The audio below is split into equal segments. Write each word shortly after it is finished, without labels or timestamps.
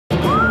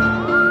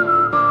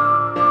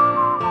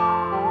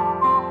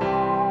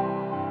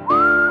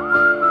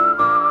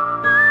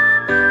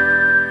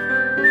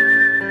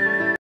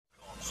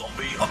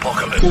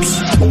Bro,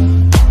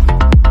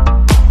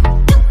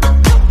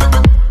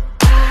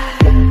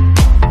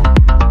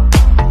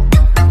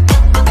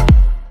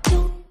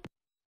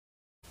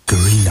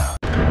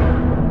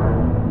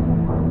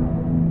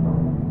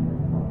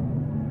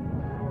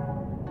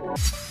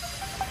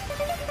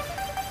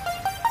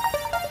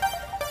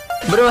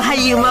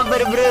 hayu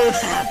mabar bro.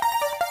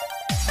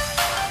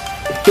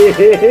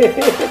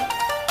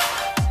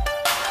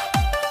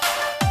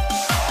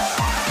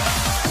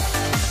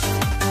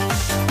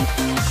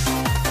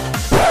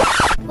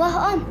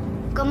 Wah om,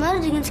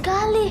 kamar dingin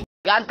sekali.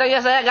 Ganteng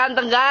ya saya,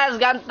 ganteng guys,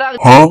 ganteng.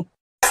 Hah?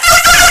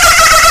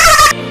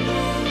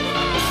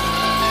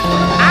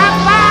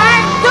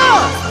 Apaan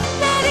tuh?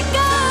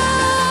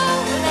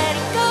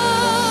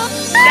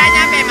 Udah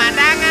nyampe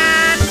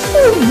mandangan.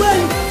 Oh my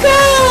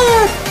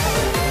god.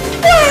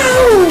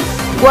 Wow.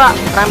 Gua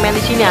ramen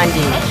di sini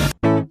anjing.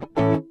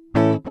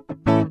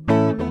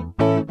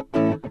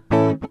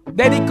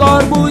 Dari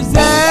KelviZ,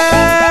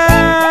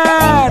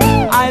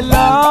 I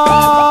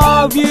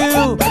love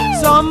you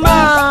so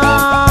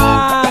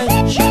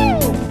much.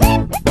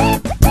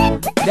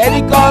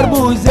 Dari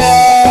KelviZ,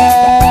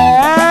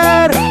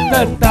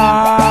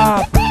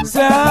 tetap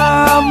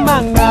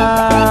semangat.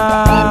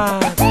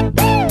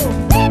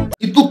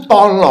 Itu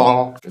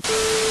tolong.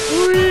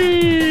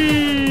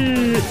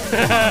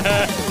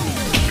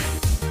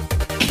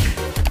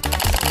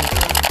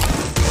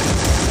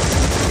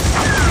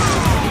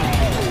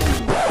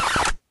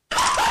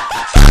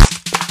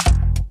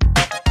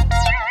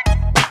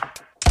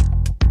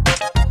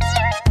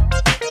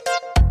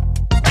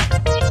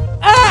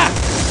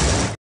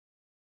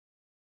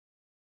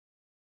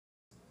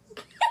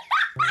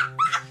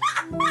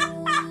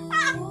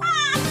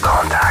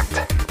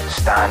 Contact.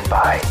 Stand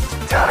by.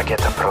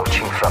 Target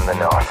approaching from the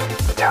north.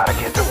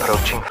 Target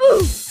approaching.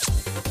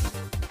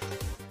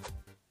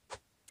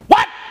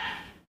 What?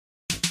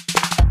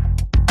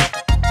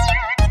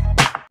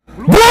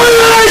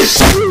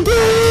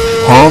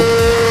 Huh?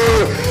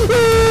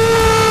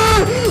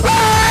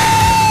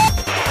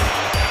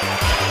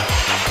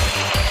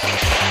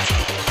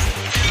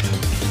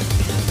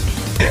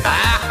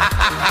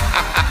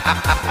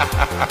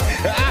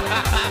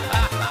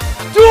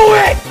 Do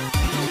it!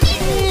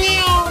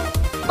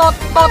 Tot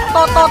tot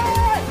tot tot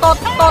tot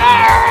tot.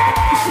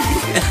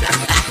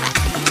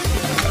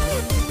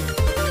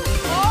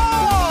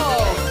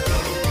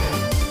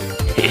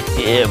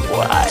 Yeah,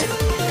 boy.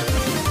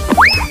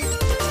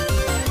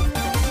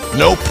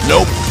 Nope,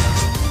 nope.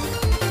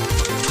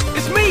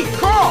 It's me,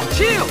 Carl.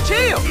 Chill,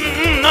 chill.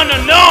 No, no,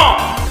 no!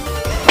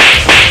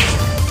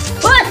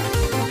 Put,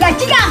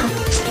 gaji kamu.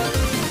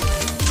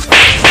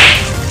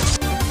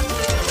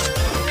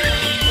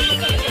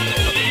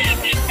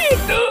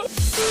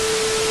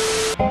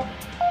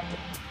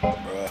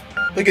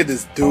 Look at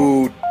this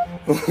dude.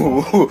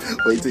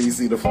 Wait till you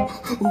see the.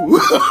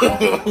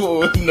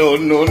 No,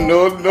 no,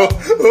 no, no.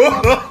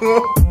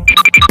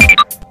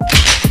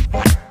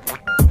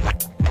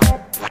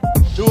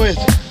 Do it.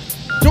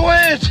 Do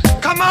it.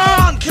 Come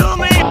on, kill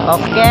me!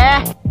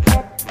 Oke.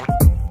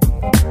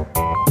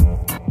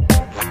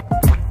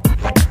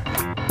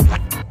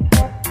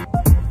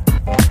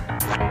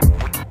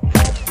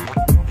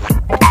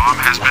 Bomb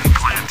has been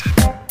planted.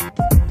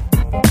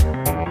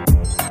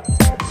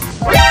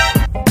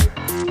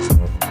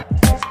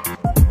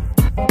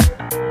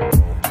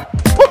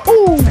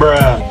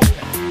 Bruh.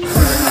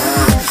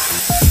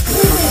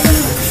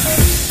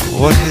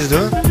 What is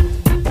that?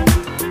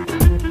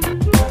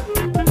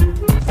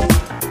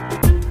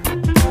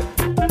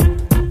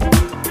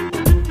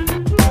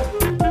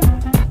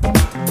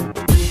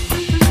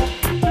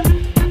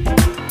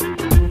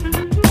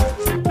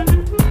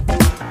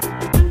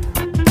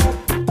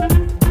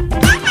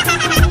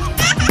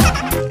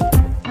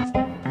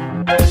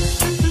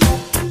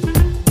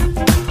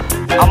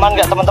 Aman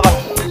nggak teman-teman?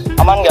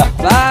 Aman nggak?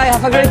 Bye,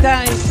 have a great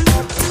time.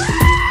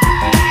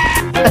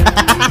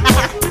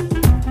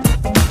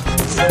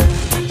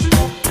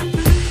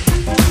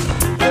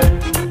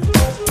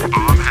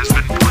 Bomb has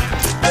been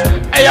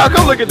planted. Hey, y'all,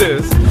 come look at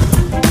this.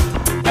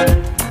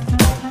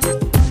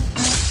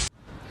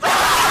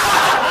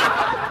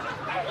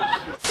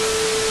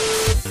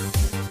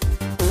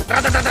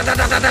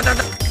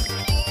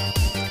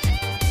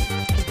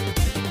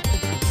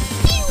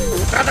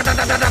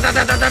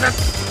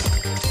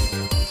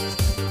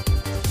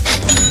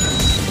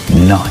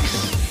 Nice.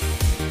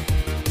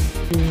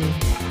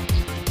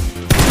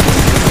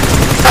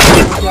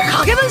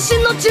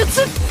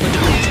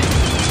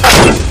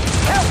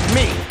 Help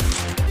me.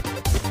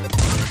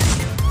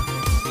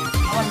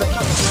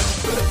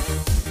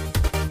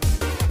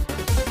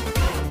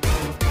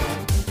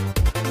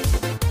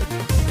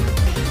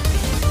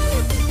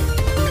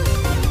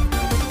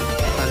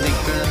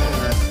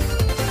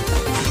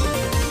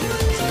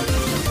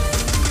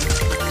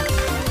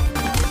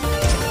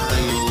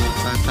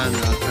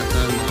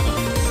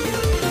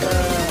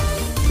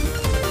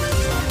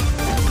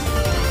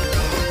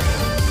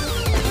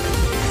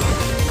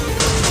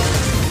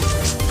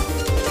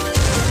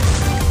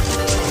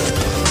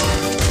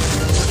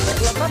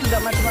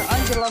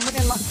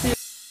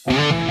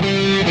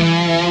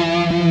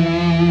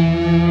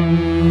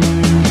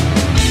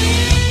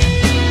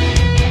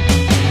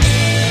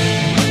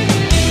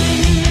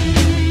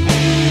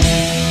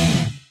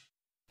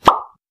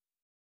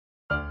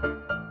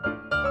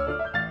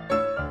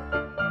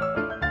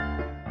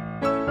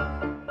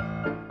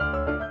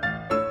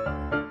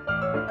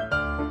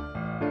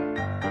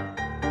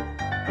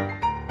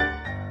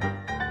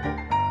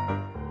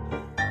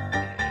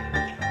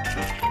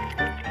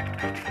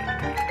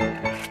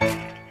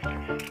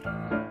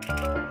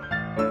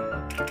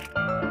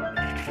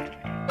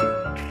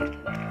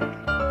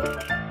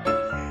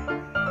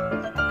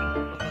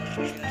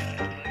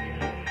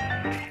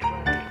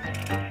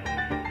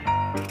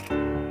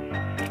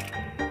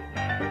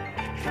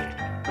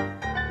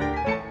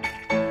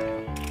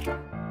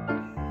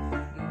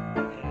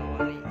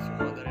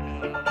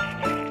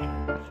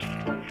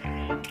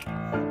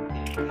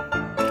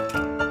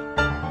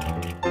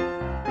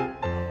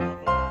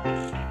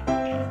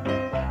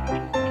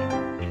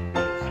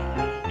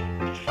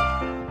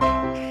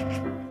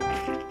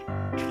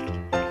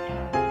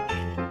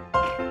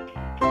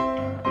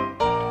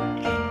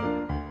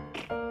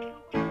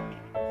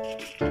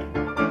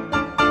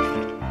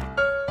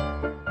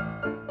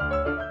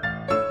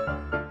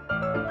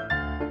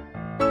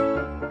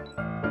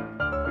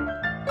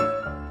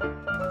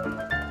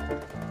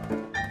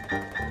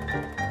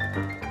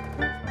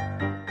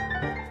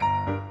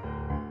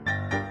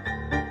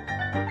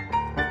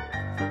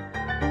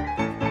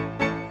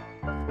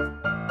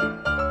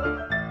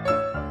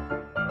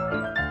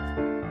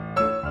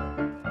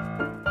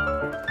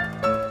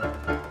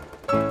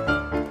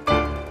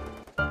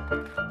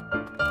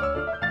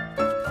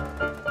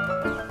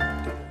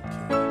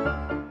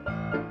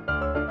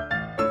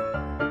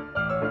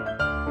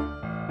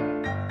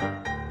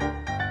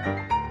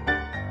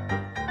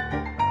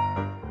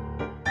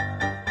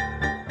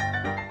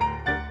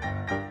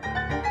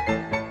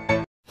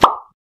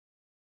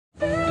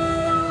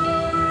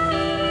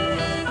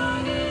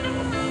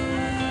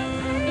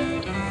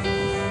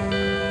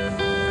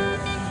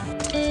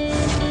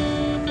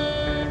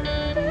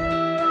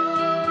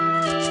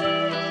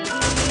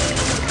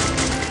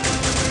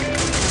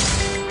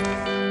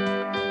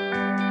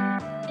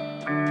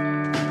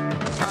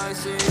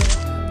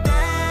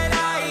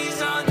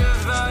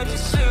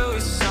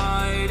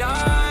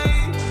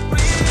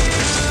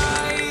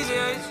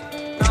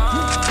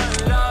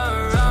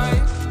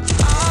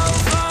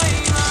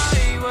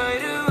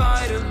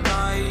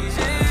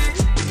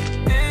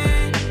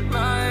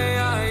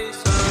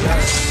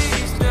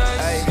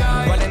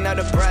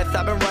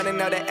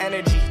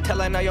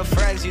 Telling all your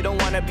friends you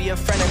don't wanna be a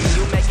friend of me.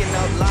 You making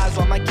out lies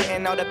while I'm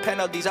getting all the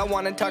penalties. I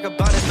wanna talk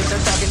about it, but they're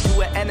talking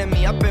to an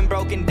enemy. I've been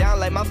broken down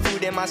like my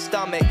food in my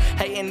stomach.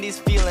 Hating these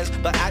feelings,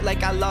 but act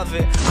like I love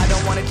it. I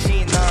don't wanna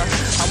cheat, nah,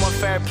 I want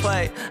fair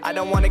play. I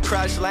don't wanna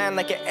crash land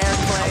like an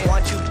airplane. I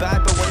want you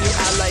back, but when you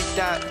act like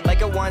that,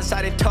 like a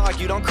one-sided talk,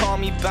 you don't call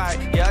me back.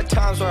 Yeah,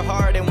 times were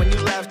hard, and when you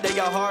left, they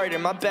got harder.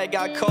 My bed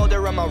got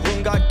colder, and my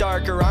room got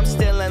darker. I'm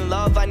still in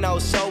love, I know,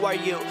 so are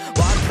you.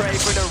 Well, I pray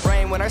for the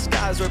rain when our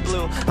skies were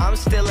blue. I'm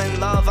still in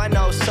love, I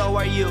know, so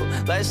are you.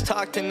 Let's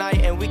talk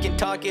tonight, and we can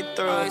talk it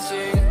through. I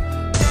see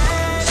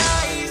dead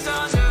eyes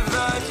on the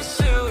verge of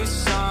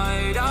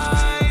suicide.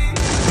 I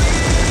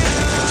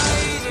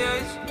realize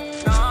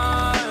it's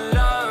not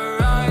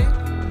alright.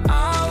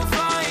 I'll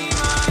find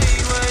my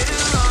way to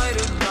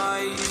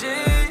idolize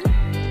it.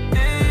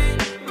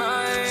 In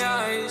my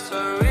eyes, I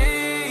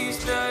reach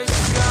the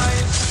sky.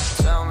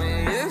 Tell me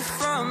if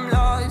I'm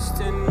lost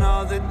in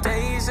all the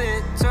days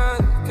it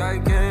took. I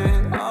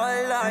get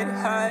all I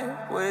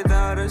had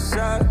without a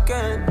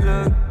second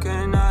look,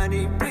 and I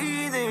need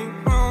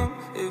breathing room.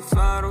 If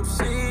I don't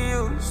see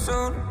you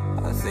soon,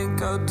 I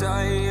think I'll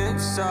die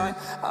inside.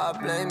 I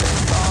blame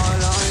it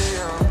all on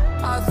you.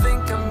 I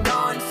think I'm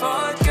gone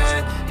for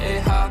good.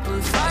 It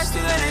happened faster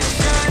than it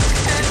should,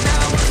 and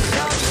now it's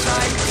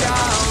upside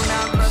down.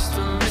 I must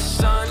have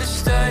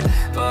misunderstood,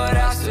 but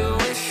I still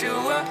wish you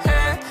were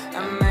here,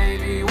 and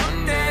maybe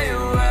one day you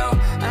will.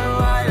 And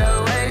while I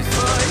wait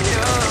for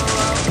you,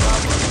 I'll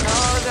pop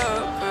another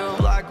pill.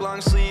 Black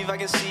long sleeve, I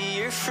can see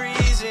you're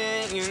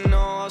freezing. You know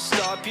I'll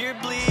stop your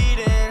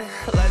bleeding.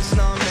 Let's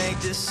not make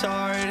this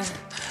hard.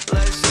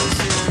 Let's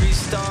just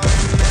restart.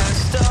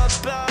 Messed up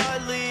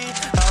badly.